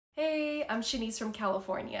I'm Shanice from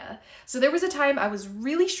California. So there was a time I was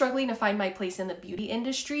really struggling to find my place in the beauty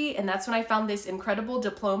industry, and that's when I found this incredible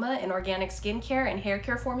diploma in organic skincare and hair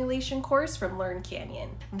care formulation course from Learn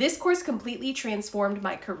Canyon. This course completely transformed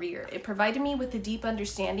my career. It provided me with a deep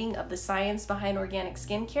understanding of the science behind organic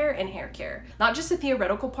skincare and hair care. Not just the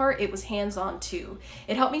theoretical part, it was hands-on too.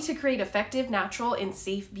 It helped me to create effective, natural, and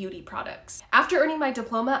safe beauty products. After earning my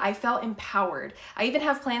diploma, I felt empowered. I even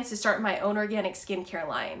have plans to start my own organic skincare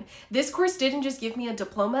line. This course didn't just give me a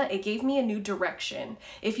diploma, it gave me a new direction.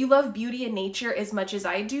 If you love beauty and nature as much as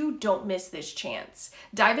I do, don't miss this chance.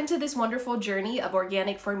 Dive into this wonderful journey of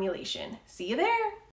organic formulation. See you there!